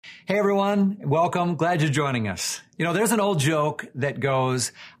Hey everyone, welcome. Glad you're joining us. There's an old joke that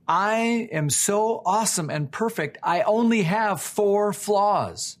goes, I am so awesome and perfect, I only have 4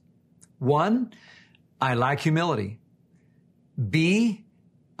 flaws. 1, I lack humility. B,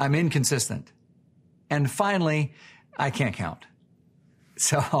 I'm inconsistent. And finally, I can't count.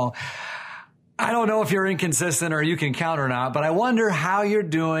 So I don't know if you're inconsistent or you can count or not, but I wonder how you're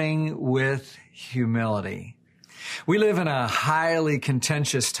doing with humility. We live in a highly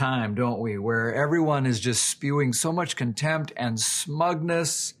contentious time, don't we, where everyone is just spewing so much contempt and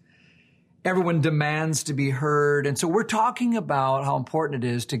smugness. Everyone demands to be heard. And so we're talking about how important it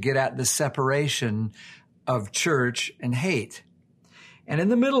is to get at the separation of church and hate. And in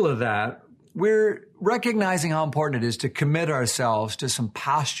the middle of that, we're recognizing how important it is to commit ourselves to some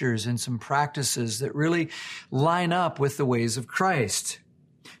postures and some practices that really line up with the ways of Christ.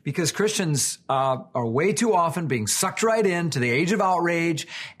 Because Christians are way too often being sucked right into the age of outrage,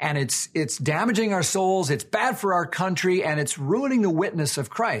 and it's damaging our souls, it's bad for our country, and it's ruining the witness of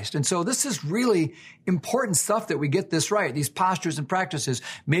Christ. And so this is really important stuff that we get this right, these postures and practices.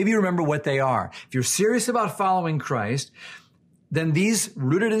 Maybe you remember what they are. If you're serious about following Christ, then these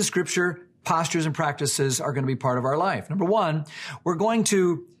rooted in Scripture postures and practices are going to be part of our life. Number 1, we're going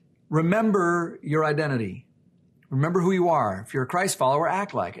to remember your identity. Remember who you are. If you're a Christ follower,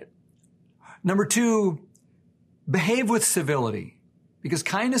 act like it. Number 2, behave with civility, because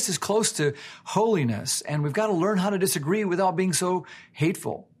kindness is close to holiness, and we've got to learn how to disagree without being so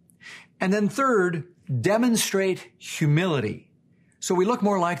hateful. And then 3rd, demonstrate humility, so we look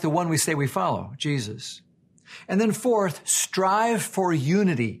more like the one we say we follow, Jesus. And then 4th, strive for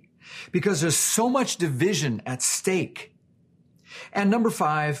unity, because there's so much division at stake. And number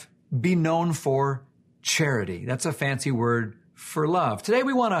 5, be known for charity. That's a fancy word for love. Today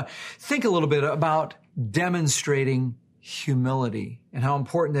we want to think a little bit about demonstrating humility and how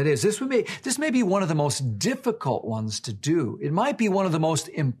important that is. This may be one of the most difficult ones to do. It might be one of the most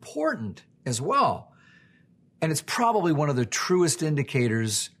important as well. And it's probably one of the truest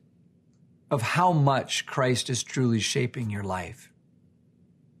indicators of how much Christ is truly shaping your life.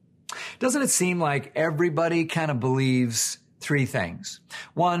 Doesn't it seem like everybody kind of believes 3 things?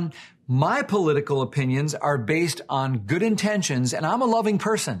 1, my political opinions are based on good intentions, and I'm a loving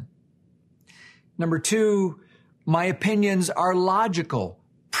person. Number 2, my opinions are logical,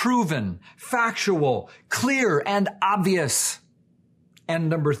 proven, factual, clear, and obvious. And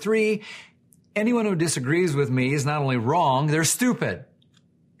number 3, anyone who disagrees with me is not only wrong, they're stupid.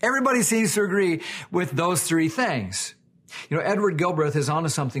 Everybody seems to agree with those 3 things. Edward Gilbreth is onto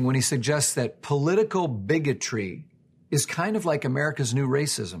something when he suggests that political bigotry is kind of like America's new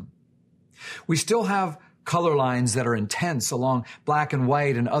racism. We still have color lines that are intense along black and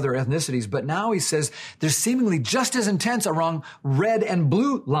white and other ethnicities, but now he says they're seemingly just as intense along red and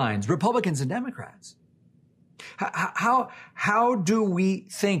blue lines, Republicans and Democrats. How do we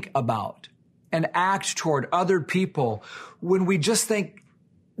think about and act toward other people when we just think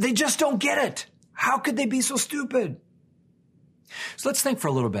they just don't get it? How could they be so stupid? So let's think for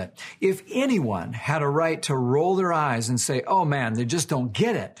a little bit. If anyone had a right to roll their eyes and say, oh man, they just don't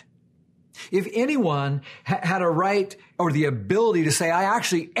get it. If anyone had a right or the ability to say, I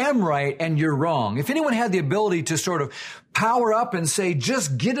actually am right and you're wrong. If anyone had the ability to sort of power up and say,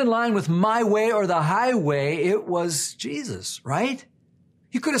 just get in line with my way or the highway, it was Jesus, right?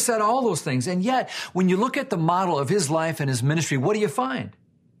 He could have said all those things. And yet, when you look at the model of his life and his ministry, what do you find?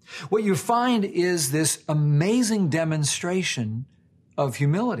 What you find is this amazing demonstration of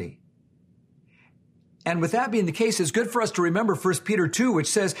humility. And with that being the case, it's good for us to remember 1 Peter 2, which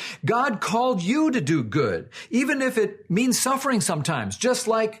says, God called you to do good, even if it means suffering sometimes, just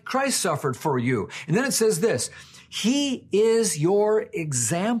like Christ suffered for you. And then it says this, He is your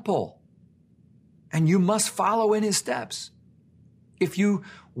example, and you must follow in his steps. If you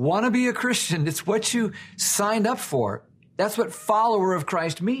want to be a Christian, it's what you signed up for. That's what follower of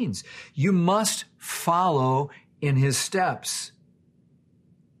Christ means. You must follow in his steps.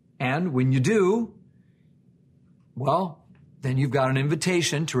 And when you do, well, then you've got an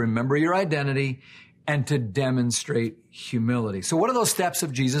invitation to remember your identity and to demonstrate humility. So what do those steps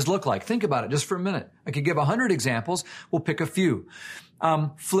of Jesus look like? Think about it just for a minute. I could give 100 examples. We'll pick a few.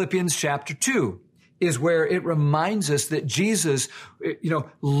 Philippians chapter 2 is where it reminds us that Jesus,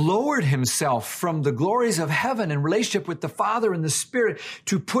 lowered himself from the glories of heaven in relationship with the Father and the Spirit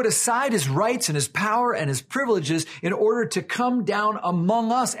to put aside his rights and his power and his privileges in order to come down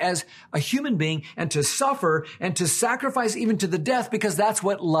among us as a human being and to suffer and to sacrifice even to the death, because that's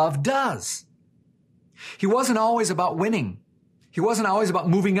what love does. He wasn't always about winning. He wasn't always about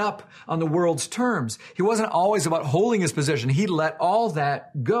moving up on the world's terms. He wasn't always about holding his position. He let all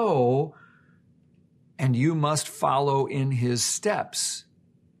that go, and you must follow in his steps.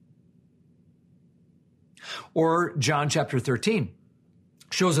 Or John chapter 13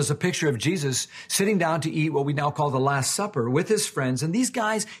 shows us a picture of Jesus sitting down to eat what we now call the Last Supper with his friends. And these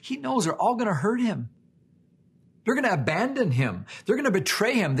guys, he knows, are all going to hurt him. They're going to abandon him. They're going to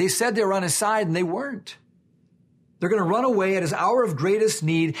betray him. They said they were on his side, and they weren't. They're going to run away at his hour of greatest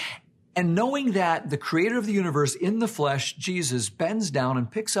need. And knowing that, the creator of the universe in the flesh, Jesus, bends down and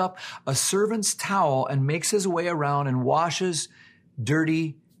picks up a servant's towel and makes his way around and washes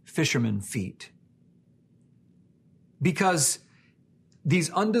dirty fishermen's feet. Because these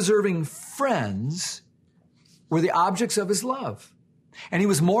undeserving friends were the objects of his love. And he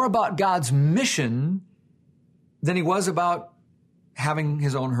was more about God's mission than he was about having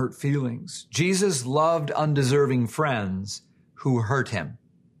his own hurt feelings. Jesus loved undeserving friends who hurt him.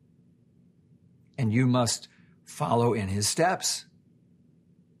 And you must follow in his steps.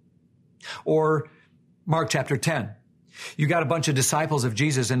 Or Mark chapter 10. You got a bunch of disciples of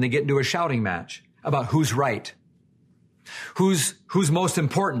Jesus and they get into a shouting match about who's right, who's most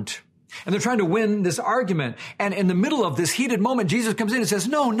important. And they're trying to win this argument. And in the middle of this heated moment, Jesus comes in and says,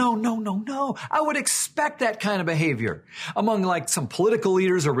 no. I would expect that kind of behavior among like some political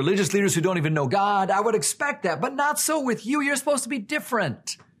leaders or religious leaders who don't even know God. I would expect that, but not so with you. You're supposed to be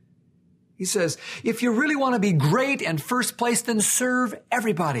different. He says, if you really want to be great and first place, then serve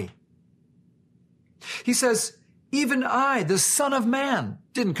everybody. He says, even I, the Son of Man,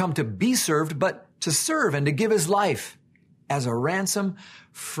 didn't come to be served, but to serve and to give his life as a ransom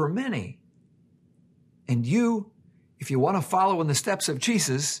for many. And you, if you want to follow in the steps of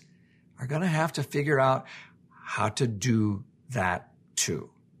Jesus, are going to have to figure out how to do that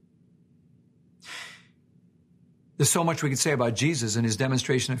too. There's so much we could say about Jesus and his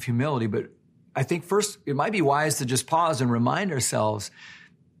demonstration of humility, but I think first it might be wise to just pause and remind ourselves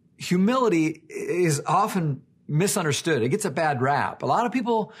humility is often misunderstood. It gets a bad rap. A lot of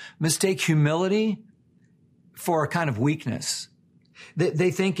people mistake humility for a kind of weakness. They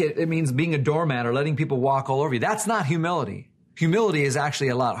think it means being a doormat or letting people walk all over you. That's not humility. Humility is actually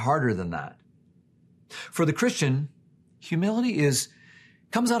a lot harder than that. For the Christian, humility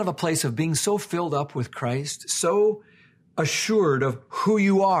comes out of a place of being so filled up with Christ, so assured of who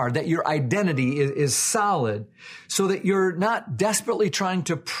you are, that your identity is solid, so that you're not desperately trying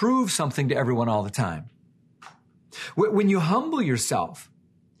to prove something to everyone all the time. When you humble yourself,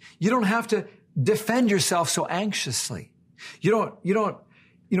 you don't have to defend yourself so anxiously. You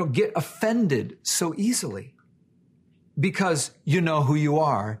don't get offended so easily because you know who you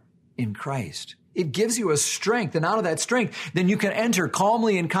are in Christ. It gives you a strength, and out of that strength, then you can enter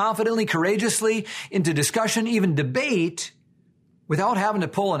calmly and confidently, courageously into discussion, even debate, without having to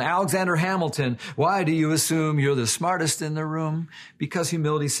pull an Alexander Hamilton. Why do you assume you're the smartest in the room? Because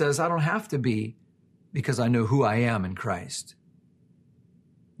humility says, I don't have to be, because I know who I am in Christ.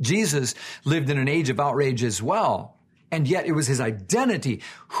 Jesus lived in an age of outrage as well, and yet it was his identity.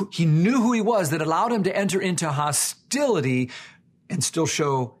 He knew who he was that allowed him to enter into hostility and still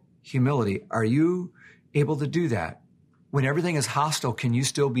show humility. Are you able to do that? When everything is hostile, can you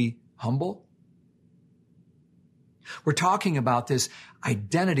still be humble? We're talking about this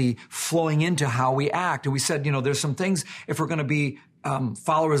identity flowing into how we act. And we said, there's some things, if we're going to be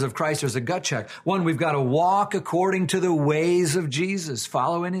followers of Christ, there's a gut check. One, we've got to walk according to the ways of Jesus,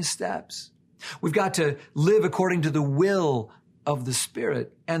 follow in his steps. We've got to live according to the will of the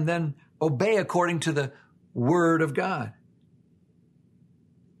Spirit, and then obey according to the Word of God.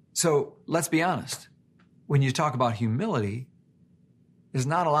 So let's be honest. When you talk about humility, there's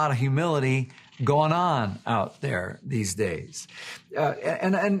not a lot of humility going on out there these days.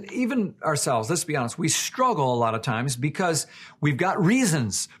 And even ourselves, let's be honest, we struggle a lot of times because we've got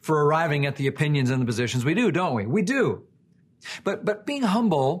reasons for arriving at the opinions and the positions we do, don't we? We do. But being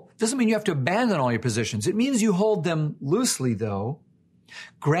humble doesn't mean you have to abandon all your positions. It means you hold them loosely, though,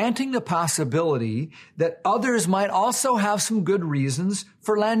 granting the possibility that others might also have some good reasons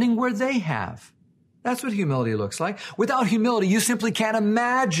for landing where they have. That's what humility looks like. Without humility, you simply can't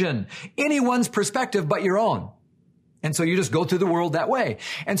imagine anyone's perspective but your own. And so you just go through the world that way.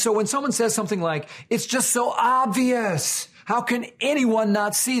 And so when someone says something like, it's just so obvious, how can anyone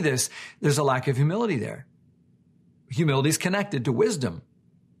not see this? There's a lack of humility there. Humility is connected to wisdom.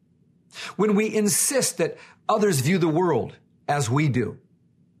 When we insist that others view the world as we do,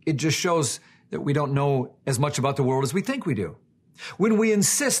 it just shows that we don't know as much about the world as we think we do. When we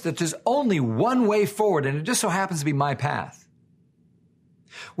insist that there's only one way forward and it just so happens to be my path.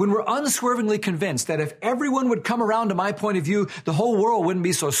 When we're unswervingly convinced that if everyone would come around to my point of view, the whole world wouldn't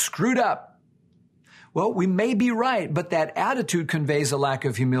be so screwed up. Well, we may be right, but that attitude conveys a lack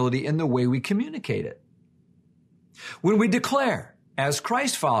of humility in the way we communicate it. When we declare, as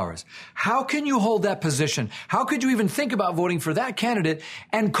Christ followers, how can you hold that position? How could you even think about voting for that candidate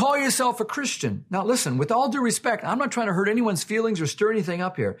and call yourself a Christian? Now listen, with all due respect, I'm not trying to hurt anyone's feelings or stir anything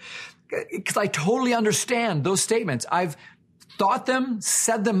up here, because I totally understand those statements. I've thought them,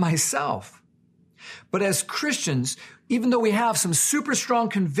 said them myself. But as Christians, even though we have some super strong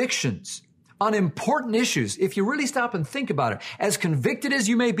convictions on important issues, if you really stop and think about it, as convicted as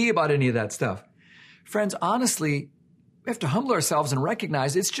you may be about any of that stuff, friends, honestly, we have to humble ourselves and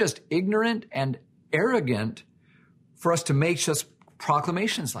recognize it's just ignorant and arrogant for us to make just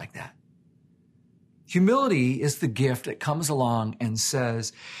proclamations like that. Humility is the gift that comes along and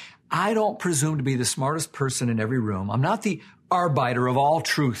says, I don't presume to be the smartest person in every room. I'm not the arbiter of all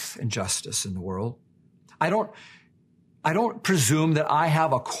truth and justice in the world. I don't presume that I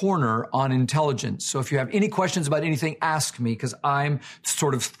have a corner on intelligence. So if you have any questions about anything, ask me, because I'm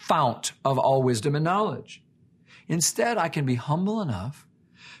sort of fount of all wisdom and knowledge. Instead, I can be humble enough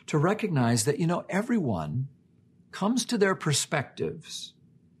to recognize that, everyone comes to their perspectives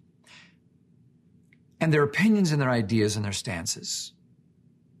and their opinions and their ideas and their stances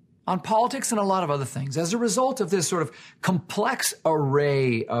on politics and a lot of other things as a result of this sort of complex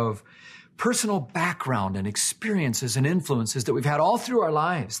array of personal background and experiences and influences that we've had all through our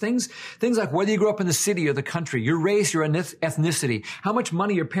lives. Things like whether you grew up in the city or the country, your race, your ethnicity, how much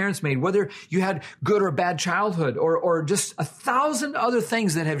money your parents made, whether you had good or bad childhood, or just 1,000 other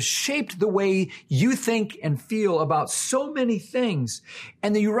things that have shaped the way you think and feel about so many things.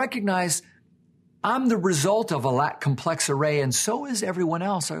 And then you recognize I'm the result of a complex array, and so is everyone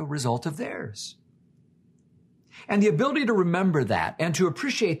else a result of theirs. And the ability to remember that and to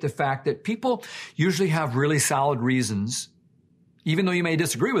appreciate the fact that people usually have really solid reasons, even though you may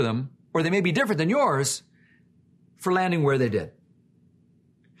disagree with them, or they may be different than yours, for landing where they did.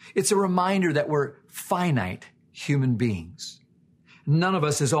 It's a reminder that we're finite human beings. None of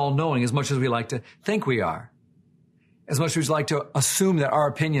us is all-knowing as much as we like to think we are, as much as we like to assume that our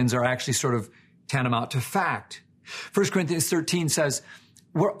opinions are actually sort of tantamount to fact. 1 Corinthians 13 says,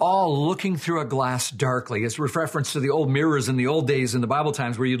 we're all looking through a glass darkly. It's a reference to the old mirrors in the old days in the Bible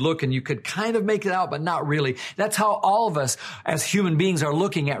times where you'd look and you could kind of make it out, but not really. That's how all of us as human beings are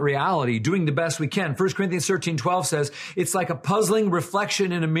looking at reality, doing the best we can. 1 Corinthians 13:12 says, it's like a puzzling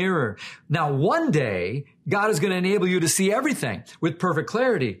reflection in a mirror. Now, one day, God is going to enable you to see everything with perfect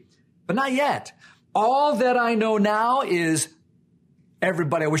clarity, but not yet. All that I know now is,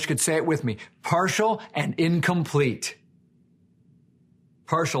 everybody, I wish you could say it with me, partial and incomplete.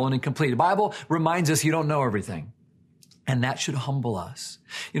 Partial and incomplete. The Bible reminds us you don't know everything. And that should humble us.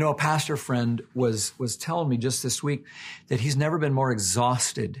 A pastor friend was telling me just this week that he's never been more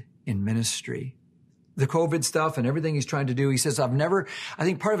exhausted in ministry. The COVID stuff and everything he's trying to do, he says, I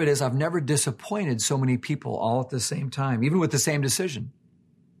think part of it is I've never disappointed so many people all at the same time, even with the same decision.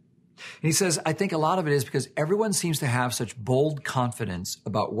 And he says, I think a lot of it is because everyone seems to have such bold confidence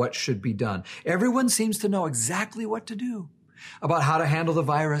about what should be done. Everyone seems to know exactly what to do, about how to handle the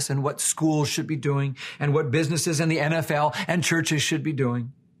virus and what schools should be doing and what businesses and the NFL and churches should be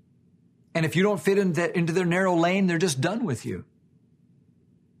doing. And if you don't fit into their narrow lane, they're just done with you.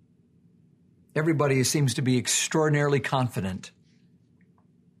 Everybody seems to be extraordinarily confident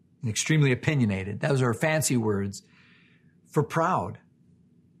and extremely opinionated. Those are fancy words for proud.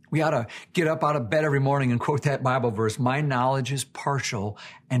 We ought to get up out of bed every morning and quote that Bible verse, my knowledge is partial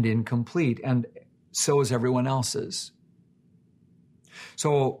and incomplete, and so is everyone else's.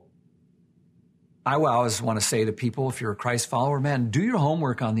 So I always want to say to people, if you're a Christ follower, man, do your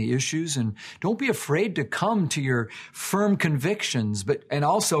homework on the issues and don't be afraid to come to your firm convictions, and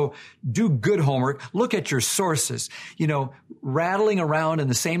also do good homework. Look at your sources. Rattling around in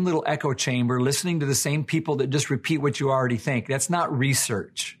the same little echo chamber, listening to the same people that just repeat what you already think. That's not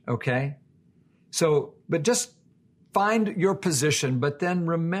research, okay? But just find your position, but then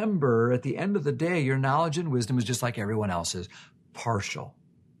remember at the end of the day, your knowledge and wisdom is just like everyone else's. Partial.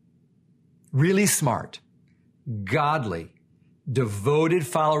 Really smart, godly, devoted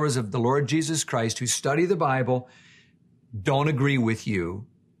followers of the Lord Jesus Christ who study the Bible don't agree with you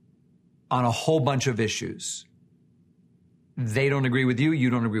on a whole bunch of issues. They don't agree with you. You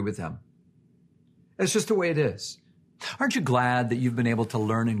don't agree with them. That's just the way it is. Aren't you glad that you've been able to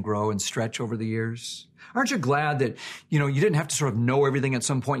learn and grow and stretch over the years? Aren't you glad that, you didn't have to sort of know everything at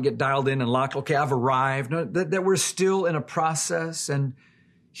some point and get dialed in and locked, okay, I've arrived, no, that we're still in a process, and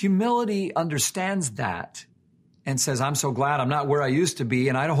humility understands that and says, I'm so glad I'm not where I used to be,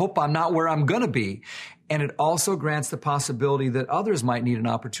 and I hope I'm not where I'm going to be. And it also grants the possibility that others might need an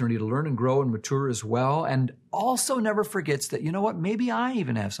opportunity to learn and grow and mature as well, and also never forgets that, you know what, maybe I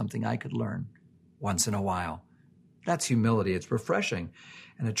even have something I could learn once in a while. That's humility. It's refreshing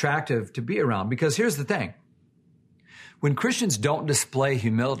and attractive to be around, because here's the thing. When Christians don't display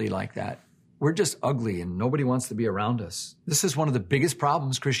humility like that, we're just ugly and nobody wants to be around us. This is one of the biggest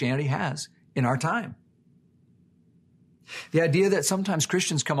problems Christianity has in our time. The idea that sometimes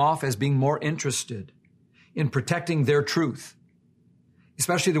Christians come off as being more interested in protecting their truth,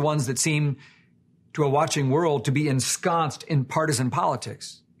 especially the ones that seem to a watching world to be ensconced in partisan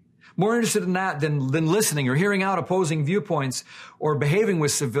politics. More interested in that than listening or hearing out opposing viewpoints or behaving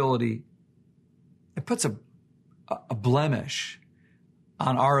with civility. It puts a blemish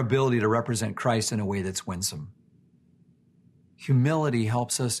on our ability to represent Christ in a way that's winsome. Humility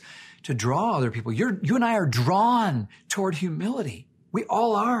helps us to draw other people. You and I are drawn toward humility. We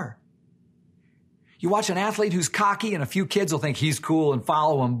all are. You watch an athlete who's cocky and a few kids will think he's cool and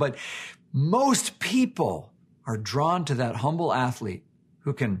follow him, but most people are drawn to that humble athlete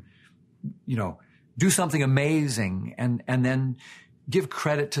who can, do something amazing and then give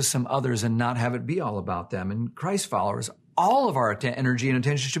credit to some others and not have it be all about them. And Christ followers, all of our energy and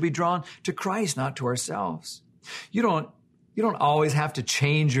attention should be drawn to Christ, not to ourselves. You don't always have to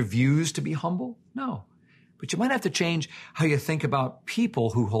change your views to be humble. No, but you might have to change how you think about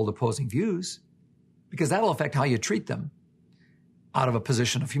people who hold opposing views, because that'll affect how you treat them out of a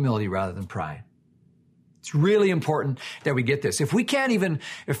position of humility rather than pride. It's really important that we get this. If we can't even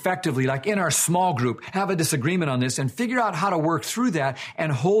effectively, like in our small group, have a disagreement on this and figure out how to work through that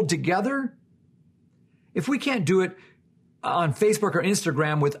and hold together, if we can't do it on Facebook or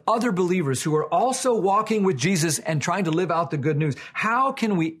Instagram with other believers who are also walking with Jesus and trying to live out the good news, how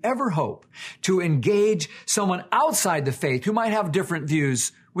can we ever hope to engage someone outside the faith who might have different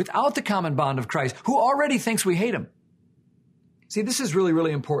views without the common bond of Christ, who already thinks we hate him? See, this is really,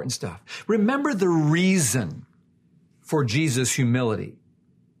 really important stuff. Remember the reason for Jesus' humility,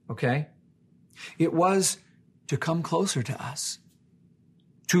 okay? It was to come closer to us,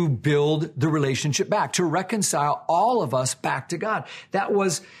 to build the relationship back, to reconcile all of us back to God. That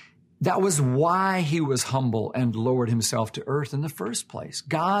was why he was humble and lowered himself to earth in the first place.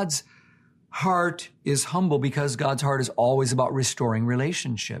 God's heart is humble because God's heart is always about restoring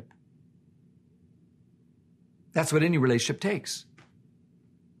relationship. That's what any relationship takes.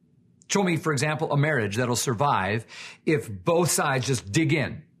 Show me, for example, a marriage that'll survive if both sides just dig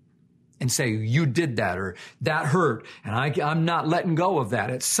in and say, you did that, or that hurt, and I'm not letting go of that.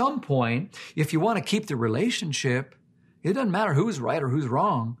 At some point, if you want to keep the relationship, it doesn't matter who's right or who's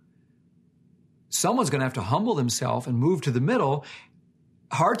wrong. Someone's going to have to humble themselves and move to the middle.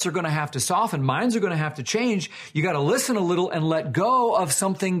 Hearts are going to have to soften. Minds are going to have to change. You got to listen a little and let go of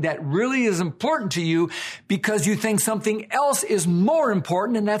something that really is important to you because you think something else is more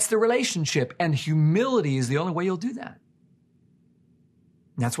important, and that's the relationship. And humility is the only way you'll do that.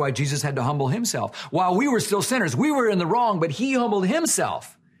 And that's why Jesus had to humble himself. While we were still sinners, we were in the wrong, but he humbled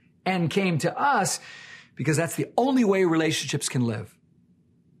himself and came to us because that's the only way relationships can live.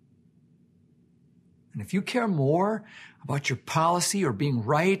 And if you care more about your policy or being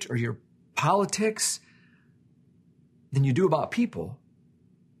right or your politics than you do about people,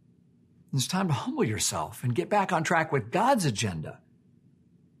 it's time to humble yourself and get back on track with God's agenda,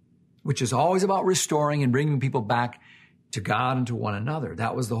 which is always about restoring and bringing people back to God and to one another.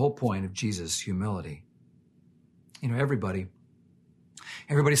 That was the whole point of Jesus' humility. Everybody's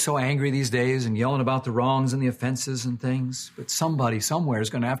so angry these days and yelling about the wrongs and the offenses and things, but somebody somewhere is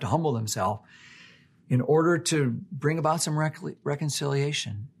going to have to humble themselves in order to bring about some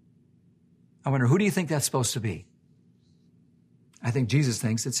reconciliation. I wonder, who do you think that's supposed to be? I think Jesus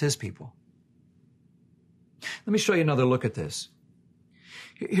thinks it's his people. Let me show you another look at this.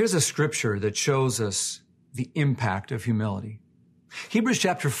 Here's a scripture that shows us the impact of humility. Hebrews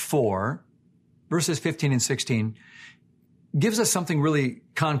chapter 4, verses 15 and 16, gives us something really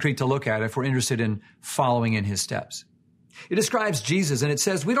concrete to look at if we're interested in following in his steps. It describes Jesus, and it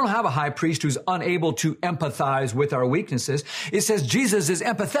says we don't have a high priest who's unable to empathize with our weaknesses. It says Jesus is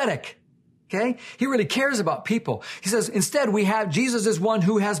empathetic, okay? He really cares about people. He says instead we have Jesus as one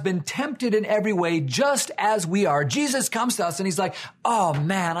who has been tempted in every way just as we are. Jesus comes to us and he's like, oh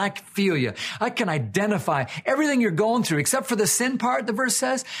man, I feel you. I can identify everything you're going through except for the sin part, the verse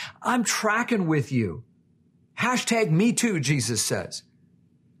says. I'm tracking with you. #me too, Jesus says.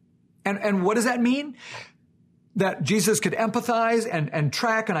 And what does that mean? That Jesus could empathize and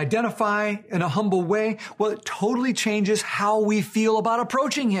track and identify in a humble way? Well, it totally changes how we feel about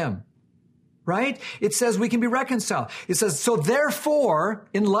approaching him. right? It says we can be reconciled. It says, so therefore,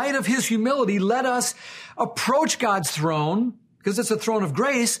 in light of his humility, let us approach God's throne, because it's a throne of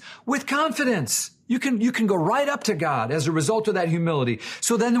grace, with confidence. You can go right up to God as a result of that humility.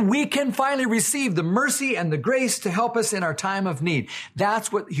 So then we can finally receive the mercy and the grace to help us in our time of need. That's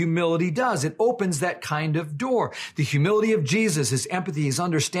what humility does. It opens that kind of door. The humility of Jesus, his empathy, his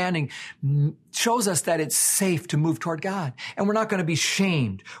understanding shows us that it's safe to move toward God. And we're not going to be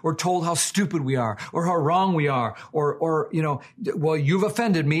shamed or told how stupid we are or how wrong we are or well, you've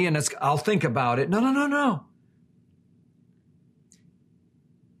offended me and I'll think about it. No.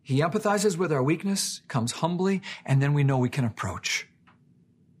 He empathizes with our weakness, comes humbly, and then we know we can approach.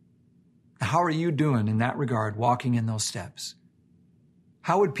 How are you doing in that regard, walking in those steps?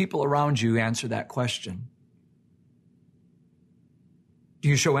 How would people around you answer that question? Do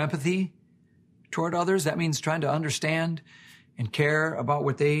you show empathy toward others? That means trying to understand and care about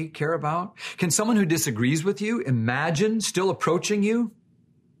what they care about. Can someone who disagrees with you imagine still approaching you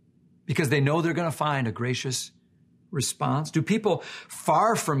because they know they're going to find a gracious response? Do people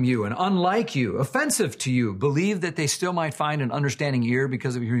far from you and unlike you, offensive to you, believe that they still might find an understanding ear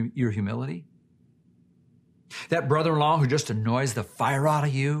because of your humility? That brother-in-law who just annoys the fire out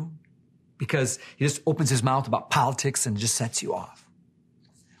of you because he just opens his mouth about politics and just sets you off.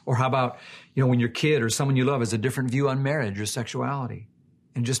 Or how about, when your kid or someone you love has a different view on marriage or sexuality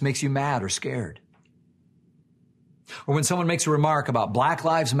and just makes you mad or scared? Or when someone makes a remark about Black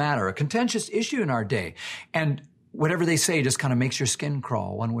Lives Matter, a contentious issue in our day, and whatever they say just kind of makes your skin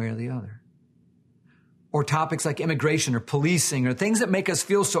crawl one way or the other. Or topics like immigration or policing or things that make us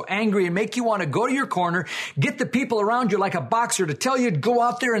feel so angry and make you want to go to your corner, get the people around you like a boxer to tell you to go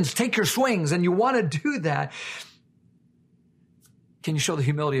out there and take your swings, and you want to do that. Can you show the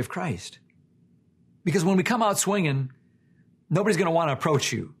humility of Christ? Because when we come out swinging, nobody's going to want to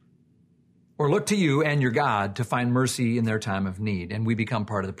approach you or look to you and your God to find mercy in their time of need, and we become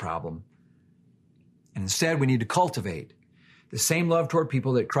part of the problem. And instead, we need to cultivate the same love toward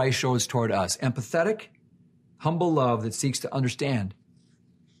people that Christ shows toward us. Empathetic, humble love that seeks to understand.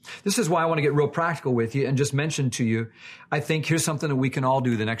 This is why I want to get real practical with you and just mention to you, I think here's something that we can all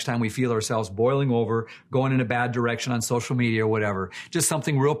do the next time we feel ourselves boiling over, going in a bad direction on social media or whatever. Just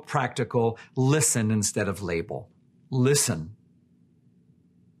something real practical. Listen instead of label. Listen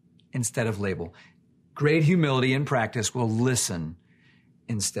instead of label. Great humility in practice will listen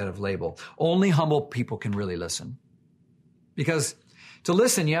instead of label. Only humble people can really listen. Because to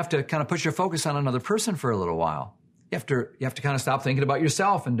listen, you have to kind of put your focus on another person for a little while. You have to kind of stop thinking about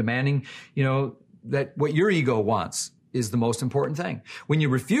yourself and demanding, that what your ego wants is the most important thing. When you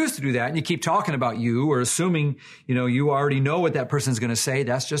refuse to do that and you keep talking about you or assuming, you already know what that person's going to say,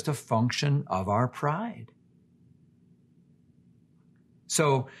 that's just a function of our pride.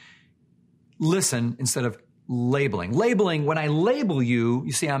 So listen instead of labeling. Labeling, when I label you,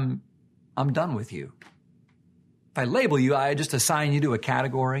 you see, I'm done with you. If I label you, I just assign you to a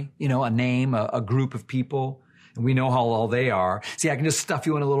category, a name, a group of people, and we know how all they are. See, I can just stuff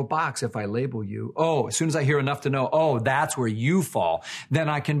you in a little box if I label you. Oh, as soon as I hear enough to know, that's where you fall, then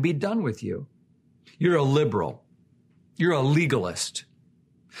I can be done with you. You're a liberal. You're a legalist.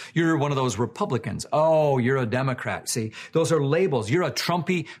 You're one of those Republicans. Oh, you're a Democrat. See, those are labels. You're a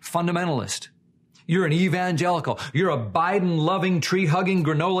Trumpy fundamentalist. You're an evangelical. You're a Biden-loving, tree-hugging,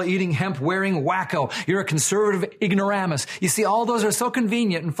 granola-eating, hemp-wearing wacko. You're a conservative ignoramus. You see, all those are so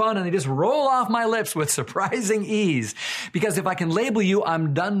convenient and fun, and they just roll off my lips with surprising ease. Because if I can label you,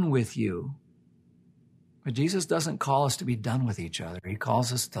 I'm done with you. But Jesus doesn't call us to be done with each other. He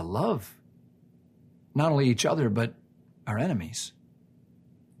calls us to love not only each other, but our enemies.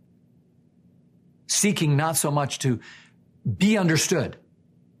 Seeking not so much to be understood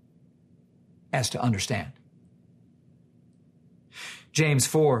as to understand. James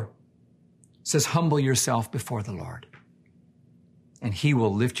 4 says, humble yourself before the Lord, and he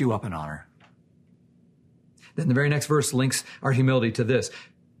will lift you up in honor. Then the very next verse links our humility to this.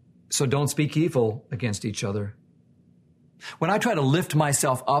 So don't speak evil against each other. When I try to lift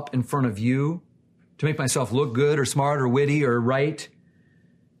myself up in front of you to make myself look good or smart or witty or right,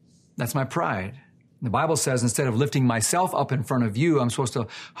 that's my pride. The Bible says instead of lifting myself up in front of you, I'm supposed to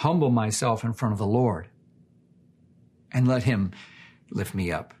humble myself in front of the Lord and let him lift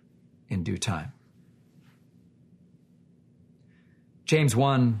me up in due time. James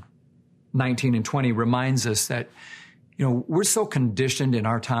 1:19 and 20 reminds us that, we're so conditioned in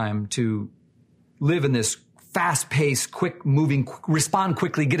our time to live in this fast-paced, quick-moving, respond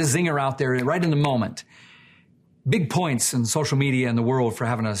quickly, get a zinger out there right in the moment. Big points in social media and the world for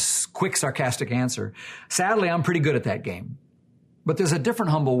having a quick, sarcastic answer. Sadly, I'm pretty good at that game. But there's a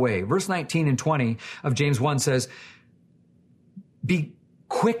different humble way. Verse 19 and 20 of James 1 says, be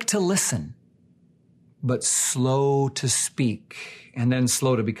quick to listen, but slow to speak, and then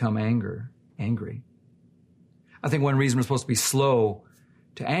slow to become angry. I think one reason we're supposed to be slow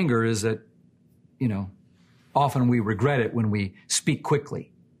to anger is that, often we regret it when we speak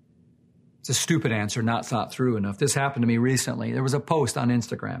quickly. It's a stupid answer, not thought through enough. This happened to me recently. There was a post on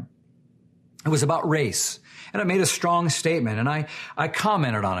Instagram. It was about race, and it made a strong statement, and I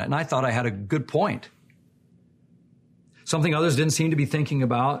commented on it, and I thought I had a good point. Something others didn't seem to be thinking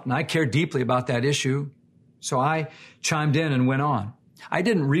about, and I care deeply about that issue, so I chimed in and went on. I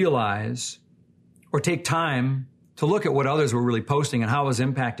didn't realize or take time to look at what others were really posting and how it was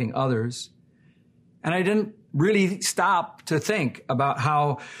impacting others, and I didn't really stop to think about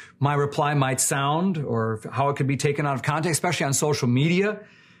how my reply might sound or how it could be taken out of context, especially on social media,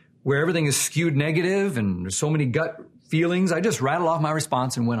 where everything is skewed negative and there's so many gut feelings. I just rattled off my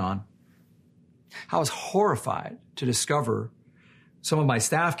response and went on. I was horrified to discover some of my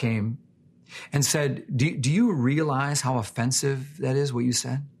staff came and said, do you realize how offensive that is, what you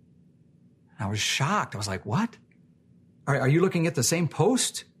said? And I was shocked. I was like, what? Are you looking at the same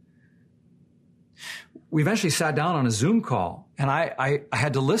post? We eventually sat down on a Zoom call, and I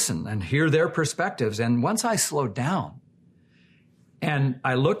had to listen and hear their perspectives. And once I slowed down and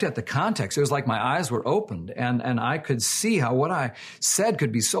I looked at the context, it was like my eyes were opened, and I could see how what I said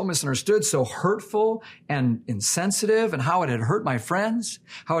could be so misunderstood, so hurtful and insensitive, and how it had hurt my friends,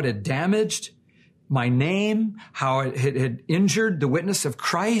 how it had damaged my name, how it had injured the witness of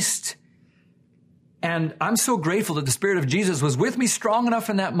Christ. And I'm so grateful that the Spirit of Jesus was with me strong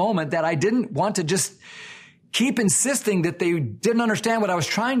enough in that moment that I didn't want to just keep insisting that they didn't understand what I was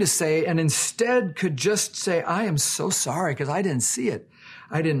trying to say, and instead could just say, I am so sorry because I didn't see it.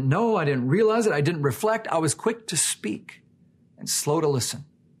 I didn't know. I didn't realize it. I didn't reflect. I was quick to speak and slow to listen.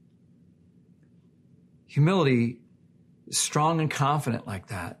 Humility is strong and confident like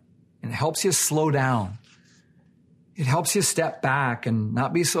that, and it helps you slow down. It helps you step back and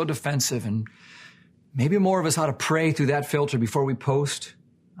not be so defensive, and maybe more of us ought to pray through that filter before we post.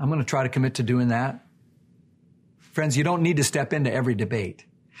 I'm going to try to commit to doing that. Friends, you don't need to step into every debate.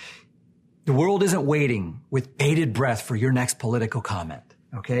 The world isn't waiting with bated breath for your next political comment,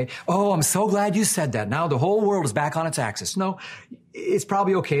 okay? Oh, I'm so glad you said that. Now the whole world is back on its axis. No, it's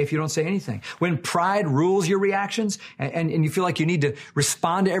probably okay if you don't say anything. When pride rules your reactions and you feel like you need to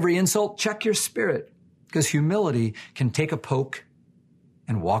respond to every insult, check your spirit, because humility can take a poke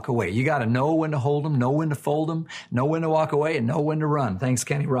and walk away. You got to know when to hold them, know when to fold them, know when to walk away, and know when to run. Thanks,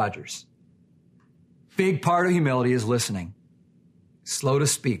 Kenny Rogers. Big part of humility is listening. Slow to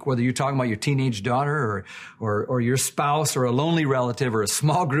speak, whether you're talking about your teenage daughter or your spouse or a lonely relative or a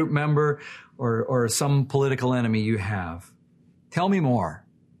small group member or some political enemy you have. Tell me more.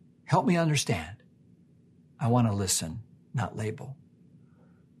 Help me understand. I want to listen, not label.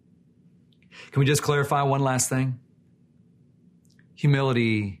 Can we just clarify one last thing?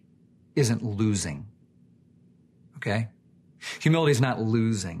 Humility isn't losing, okay? Humility is not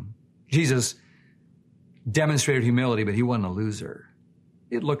losing. Jesus demonstrated humility, but he wasn't a loser.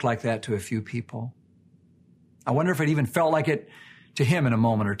 It looked like that to a few people. I wonder if it even felt like it to him in a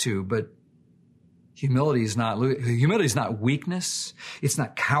moment or two, but humility is not weakness. It's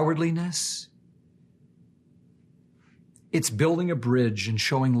not cowardliness. It's building a bridge and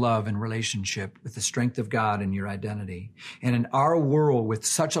showing love and relationship with the strength of God in your identity. And in our world with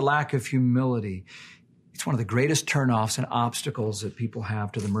such a lack of humility, it's one of the greatest turnoffs and obstacles that people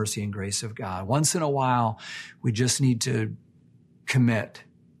have to the mercy and grace of God. Once in a while, we just need to commit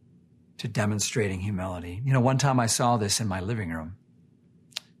to demonstrating humility. One time I saw this in my living room.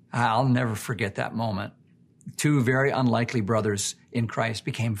 I'll never forget that moment. Two very unlikely brothers in Christ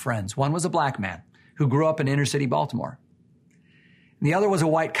became friends. One was a black man who grew up in inner city Baltimore. And the other was a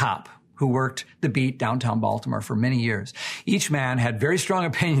white cop who worked the beat downtown Baltimore for many years. Each man had very strong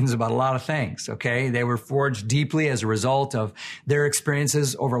opinions about a lot of things, okay? They were forged deeply as a result of their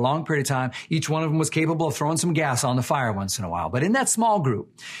experiences over a long period of time. Each one of them was capable of throwing some gas on the fire once in a while. But in that small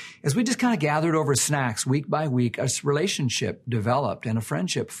group, as we just kind of gathered over snacks week by week, a relationship developed and a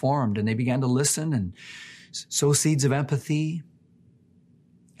friendship formed, and they began to listen and sow seeds of empathy.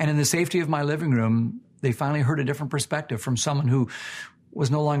 And in the safety of my living room, they finally heard a different perspective from someone who was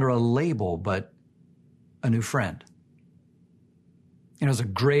no longer a label, but a new friend. It's a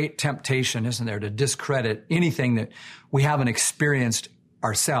great temptation, isn't there, to discredit anything that we haven't experienced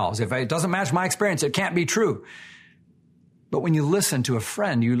ourselves. If it doesn't match my experience, it can't be true. But when you listen to a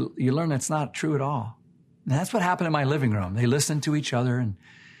friend, you learn that's not true at all. And that's what happened in my living room. They listened to each other, and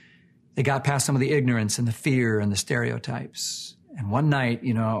they got past some of the ignorance and the fear and the stereotypes. And one night,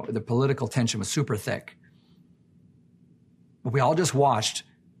 the political tension was super thick. But we all just watched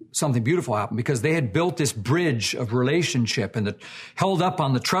something beautiful happen because they had built this bridge of relationship and that held up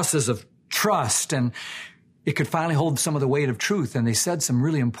on the trusses of trust, and it could finally hold some of the weight of truth. And they said some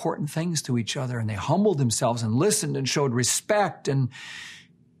really important things to each other, and they humbled themselves and listened and showed respect. And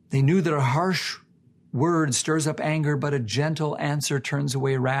they knew that a harsh word stirs up anger, but a gentle answer turns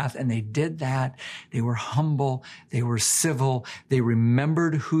away wrath. And they did that. They were humble. They were civil. They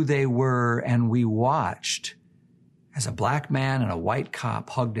remembered who they were. And we watched as a black man and a white cop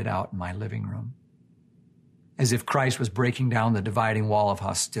hugged it out in my living room, as if Christ was breaking down the dividing wall of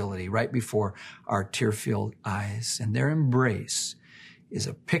hostility right before our tear-filled eyes. And their embrace is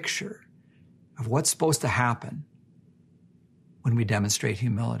a picture of what's supposed to happen when we demonstrate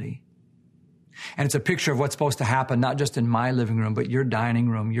humility. And it's a picture of what's supposed to happen, not just in my living room, but your dining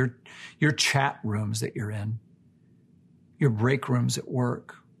room, your chat rooms that you're in, your break rooms at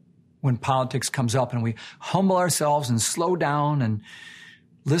work, when politics comes up, and we humble ourselves and slow down and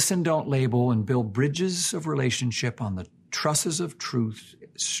listen, don't label, and build bridges of relationship on the trusses of truth,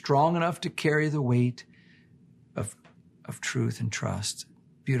 strong enough to carry the weight of truth and trust.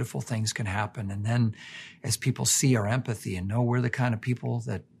 Beautiful things can happen. And then as people see our empathy and know we're the kind of people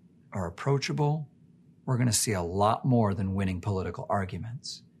that are approachable, we're going to see a lot more than winning political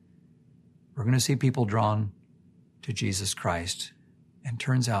arguments. We're going to see people drawn to Jesus Christ. And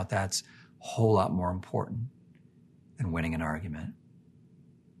turns out that's a whole lot more important than winning an argument.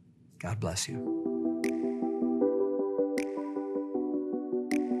 God bless you.